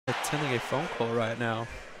attending a phone call right now.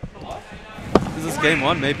 Is this game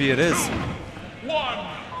one? Maybe it is.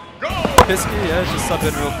 Pisky, yeah, just sub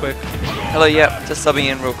in real quick. Hello, yeah, just subbing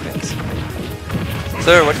in real quick.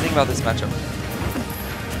 So, what do you think about this matchup?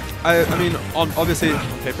 I mean, obviously,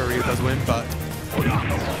 on paper Ryu does win, but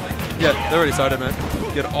yeah, they already started, man.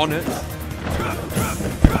 Get on it.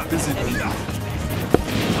 Busy.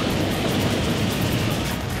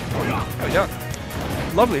 Oh, yeah.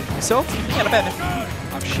 Lovely. Yourself? Yeah, not bad.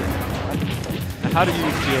 I'm sure. And how do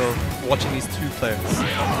you feel watching these two players?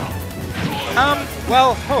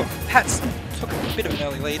 Well, Pat's took a bit of an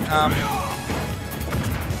early lead.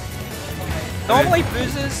 Normally,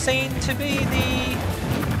 Boozer's seen to be the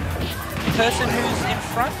person who's in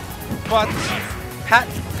front, but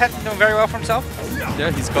Pat's doing very well for himself.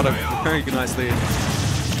 Yeah, he's got a very nice lead.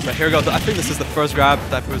 But here we go. I think this is the first grab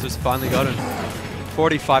that Boozer's finally gotten.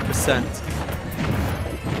 45%.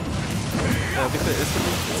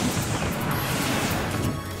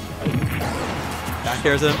 Back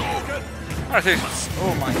here's him.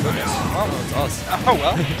 Oh my goodness. Well, it's us. Oh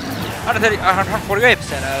well.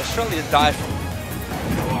 148%. Surely a die from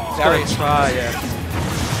Davies. Try, yeah.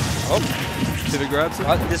 Oh. Pivot grabs it.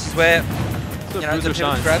 This is where the pivot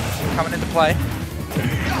grab coming into play.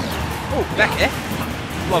 Oh, back air.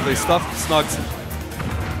 Lovely stuff. Snugs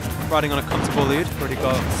riding on a comfortable lead. Already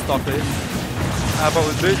got stock lead. But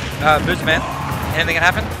with Boozer Man, anything can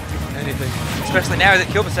happen. Anything. Especially now he's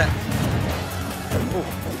at kill percent. Ooh.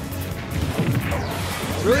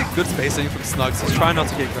 Really good spacing from Snugs. He's trying not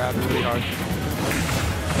to get grabbed really hard.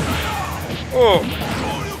 Oh,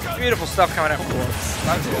 beautiful stuff coming out from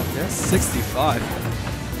Snugs. Yeah, 65.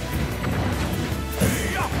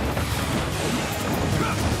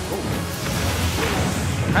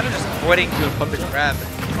 Kind of just avoiding to a public grab.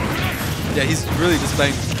 Yeah, he's really just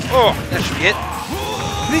playing. Oh, that should be it.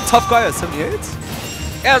 Isn't he tough guy at 78?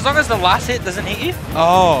 Yeah, as long as the last hit doesn't hit you.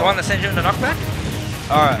 Oh. The one that sends you into knockback.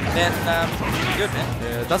 Alright. Then you're good, man.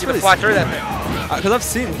 Yeah, that's you really fly through that thing. Because I've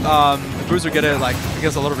seen Bruiser get it like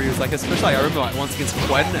against a lot of reviews, like especially I remember like once against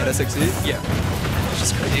Quen at SXE. Yeah. It's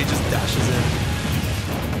just crazy, he just dashes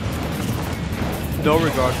in. No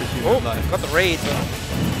regard for human life. Got the raid, but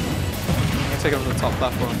Take it on the top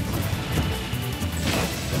platform.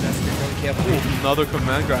 that's really careful. Ooh, another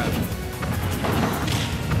command grab.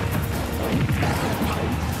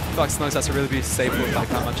 I feel like Snugs has to really be safe with like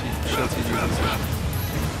how much shields he uses.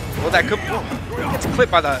 Well, that could gets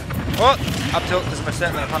clipped by the up tilt. This is most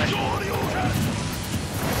certainly a punish.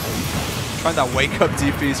 Trying that wake up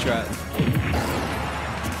DP strat.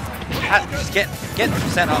 Just get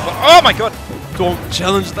sent up. Oh my god! Don't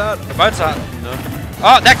challenge that. The Mozart. No.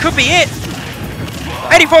 Oh, that could be it.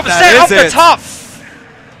 84% off the top.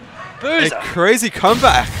 Boozer. A crazy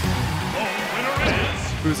comeback.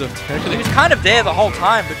 Boozer taking He it. was kind of there the whole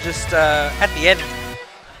time, but just at the end.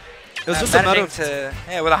 It was just a matter of with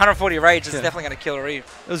 140 rage, it's definitely going to kill Reeve.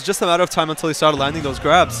 It was just a matter of time until he started landing those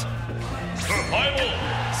grabs.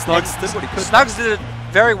 Snugs did what he could. Snugs did it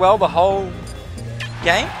very well the whole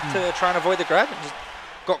game to try and avoid the grab. And just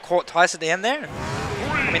got caught twice at the end there.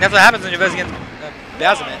 I mean, that's what happens when you're versing against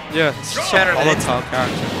Bowser, man. Yeah, it's just a volatile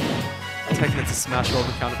character. Taking it to smash roll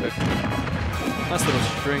the counter pick. Nice little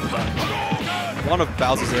string, but one of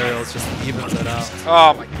Bowser's aerials just evens it out.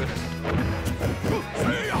 Oh my goodness.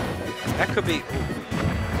 That could be.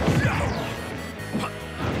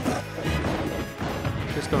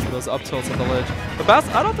 Just going for those up tilts at the ledge. But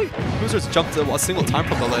Bowser, I don't think Boozer's jumped a single time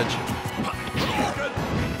from the ledge.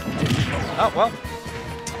 Oh well.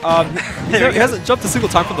 He hasn't jumped a single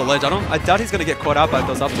time from the ledge. I doubt he's gonna get caught out by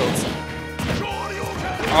those up tilts.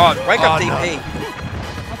 Oh, wake up DP. No.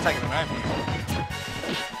 I'm taking it home.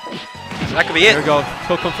 That could be it. There we go.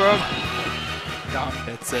 Kill confirmed. Dumb.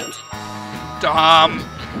 That's it. Dumb.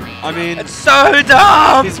 I mean, it's so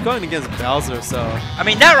dumb. He's going against Bowser, so. I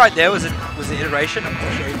mean, that right there was an iteration of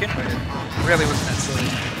Shuriken, but it really wasn't that silly.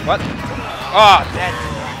 What? Oh, that.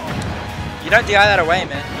 You don't DI that away,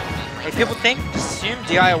 man. If people think, just assume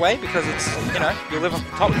DI away because it's, you live on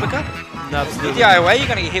top quicker. No, absolutely. If you DI away, you're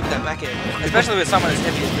going to get hit with that back air. Especially with someone as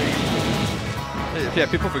heavy as me. Yeah,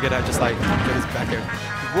 people forget how just like get his back air.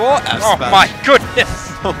 Raw F Oh smash. my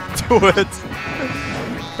goodness! Don't do it.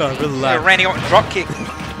 No, relax. Yeah, Randy Orton drop kick.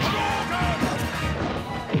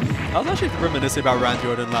 I was actually reminiscing about Randy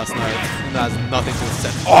Orton last night, and that has nothing to do with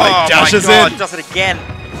it. Oh my dashes god, in. does it again.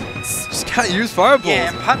 Just can't use fireballs.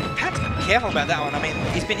 Yeah, Pat's careful about that one. I mean,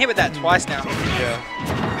 he's been hit with that twice now. Yeah.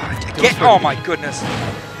 Oh my goodness.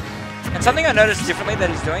 And something I noticed differently that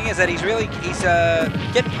he's doing is that he's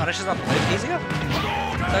getting punishes on the ledge easier.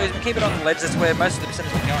 So he's been keeping it on the ledge. That's where most of the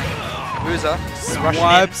percentage has been going. Boozer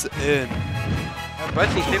swipes in.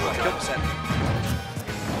 Both these people are kill percent.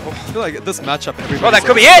 I feel like this matchup, everybody's Oh, that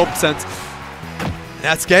could be like it! 12%.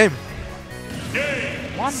 That's game.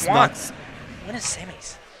 1-1. Winner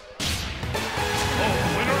semis.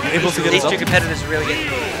 Able to get These us two up. competitors are really getting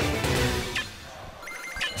good.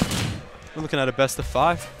 We're looking at a best of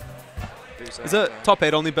 5. Is it top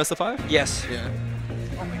 8 only best of 5? Yes. Yeah.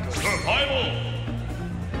 Oh my god.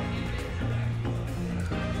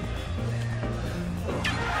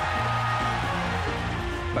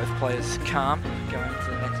 Both players calm going into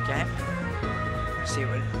the next game. See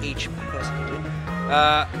what each person can do.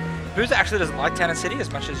 Boozer actually doesn't like Town and City as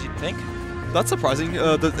much as you'd think. That's surprising.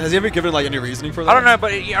 Has he ever given like any reasoning for that? I don't know,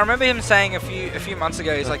 but I remember him saying a few months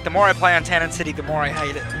ago, he's like, the more I play on Town and City, the more I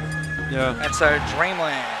hate it. Yeah. And so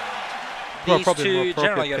Dreamland. Well, These probably more two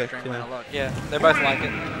generally go to pick, Dreamland yeah. a lot. Yeah, they both like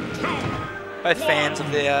it. Both fans of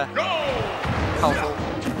their colourful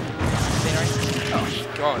scenery. Oh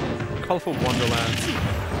god. Colourful Wonderlands.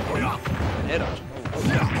 Head on.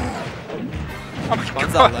 Oh my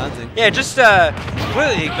Fun's god. that landing. Yeah, just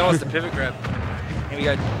completely ignores the pivot grab. Here we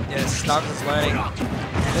go. Yeah, Snuggles is learning. I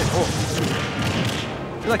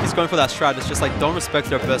feel like he's going for that strat. It's just like, don't respect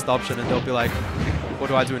their best option, and they'll be like, what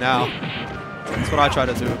do I do now? That's what I try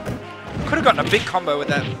to do. Could have gotten a big combo with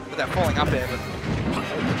that falling up air, but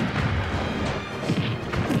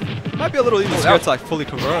Might be a little even scared to like fully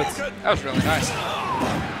convert. that was really nice.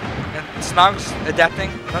 And Snugs adapting,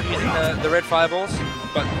 not using the red fireballs,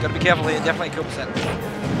 but gotta be careful here. Definitely kill percent.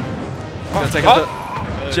 Gonna take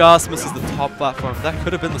it. Just misses the top platform. That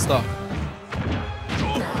could have been the stock.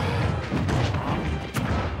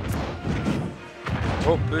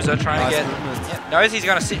 Oh, Boozer trying Nice to get. movement. Yeah, knows he's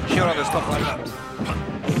gonna sit and shield on those top platforms.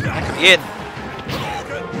 That could be it.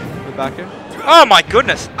 We're back here. Oh my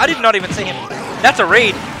goodness! I did not even see him. That's a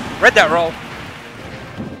read. Read that roll.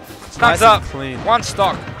 Snugs Nice up. and clean. One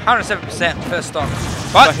stock. 107% first stock.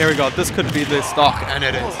 But But here we go. This could be the stock, and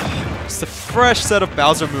it is. Just a fresh set of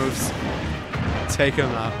Bowser moves. Take him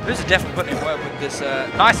out. Boozer definitely putting in work with this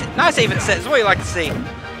nice even set. It's what you like to see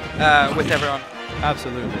with everyone.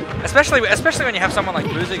 Absolutely. Especially when you have someone like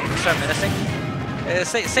Boozer who's so menacing.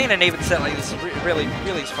 Seeing an even set like this really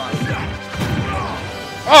is fun.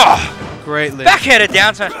 Oh! Great lift. Backhanded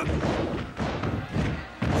down smash.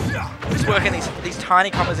 Just working these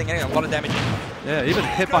tiny combos and getting a lot of damage. Yeah, even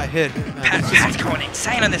hit by hit. Man, Pat's going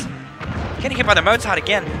insane on this. Getting hit by the Mozart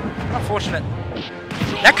again. Unfortunate.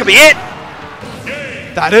 That could be it!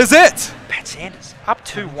 that is it! Pat Sanders up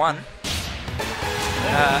 2-1.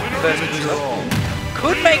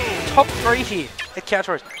 Could make top 3 here at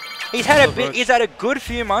Couchwarriors. He's had a bit. He's had a good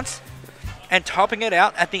few months, and topping it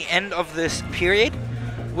out at the end of this period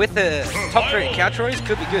with the top 3 at Couchwarriors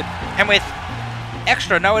could be good. And with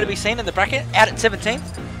extra nowhere to be seen in the bracket, out at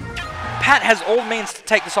 17th, Pat has all means to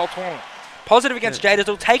take this whole tournament. Positive against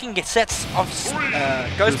Jadizzle, taking sets off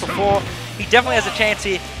Ghost before. He definitely has a chance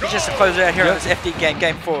here. He's just to close it out here on this FD game,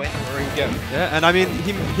 game 4. There we go. Yeah, and I mean,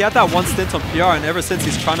 he had that one stint on PR, and ever since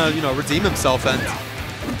he's trying to, redeem himself, and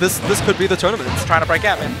this could be the tournament. He's trying to break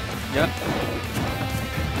out, man. Yeah.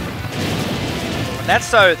 And that's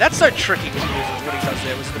so tricky with users. What he does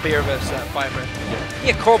there was the beer versus fire breath.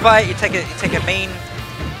 Yeah, core bite. You take a mean,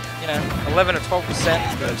 11 or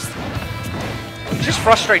 12%. It just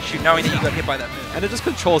frustrates you knowing that you got hit by that move. And it just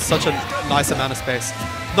controls such a nice amount of space.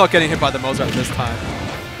 Not getting hit by the Mozart this time.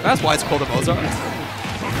 That's why it's called a Mozart.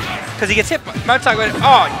 Because he gets hit by Mozart.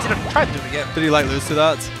 Oh, he didn't try to do it again. Did he lose to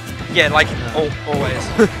that? Yeah, always.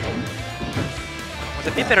 With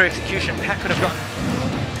a bit better execution, Pat could have gotten.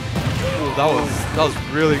 Ooh, that was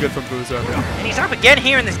really good from Boozer. And he's up again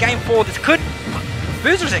here in this game 4. This could.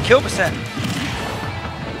 Boozer's at kill percent.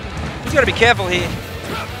 He's got to be careful here.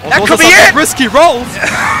 That could be it! Risky rolls!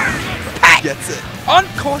 Pat Gets it. on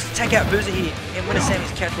course to take out Boozer here in Winner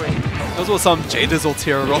Sammy's Couchwarriors. Those were some Jadizzle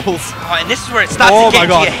tier rolls. Oh, and this is where it starts to get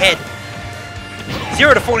into your head.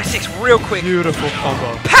 0 to 46 real quick. Beautiful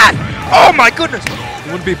combo. Pat! Oh my goodness! It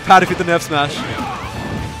wouldn't be Pat if he didn't have smash. I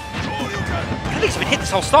think he's been hit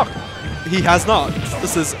this whole stock. He has not.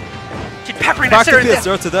 This is Did Pat bring that 0 to practically a death?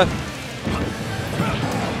 0 to death.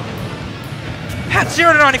 Pat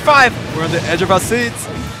 0 to 95. We're on the edge of our seats.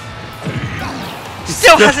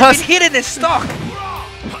 Still hasn't been hit in this stock.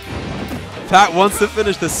 Pat wants to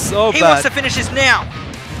finish this so He bad. wants to finish this now.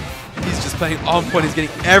 He's just playing on point. He's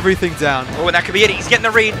getting everything down. Oh, and that could be it. He's getting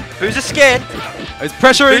the read. Boozer's scared. He's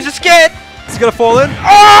pressuring. Boozer's scared. He's gonna fall in.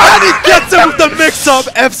 Oh! And he gets it with the mix-up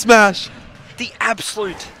F smash. The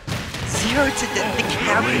absolute 0 to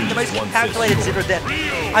death. The most calculated 0 to death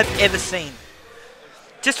I've ever seen.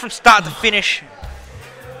 Just from start to finish.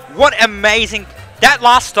 What amazing That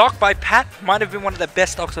last stock by Pat might have been one of the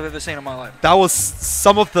best stocks I've ever seen in my life. That was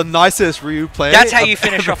some of the nicest Ryu play. That's how you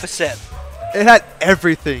finish off a set. It had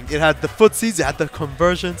everything. It had the footsies, it had the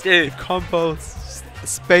conversions, Dude. the combos,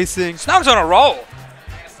 spacing. Snuggles on a roll.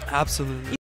 Absolutely.